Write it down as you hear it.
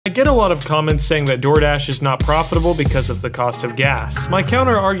I get a lot of comments saying that DoorDash is not profitable because of the cost of gas. My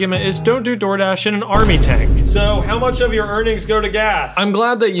counter argument is don't do DoorDash in an army tank. So how much of your earnings go to gas? I'm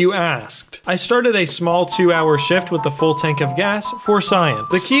glad that you asked. I started a small 2-hour shift with a full tank of gas for science.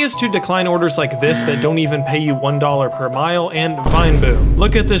 The key is to decline orders like this that don't even pay you $1 per mile and Vine Boom.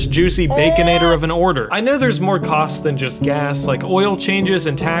 Look at this juicy baconator of an order. I know there's more costs than just gas, like oil changes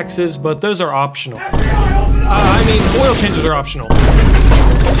and taxes, but those are optional. Oil changes are optional.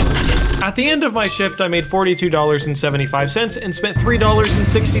 At the end of my shift, I made $42.75 and spent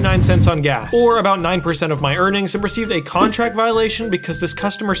 $3.69 on gas, or about 9% of my earnings, and received a contract violation because this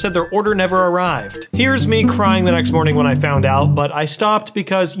customer said their order never arrived. Here's me crying the next morning when I found out, but I stopped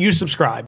because you subscribed.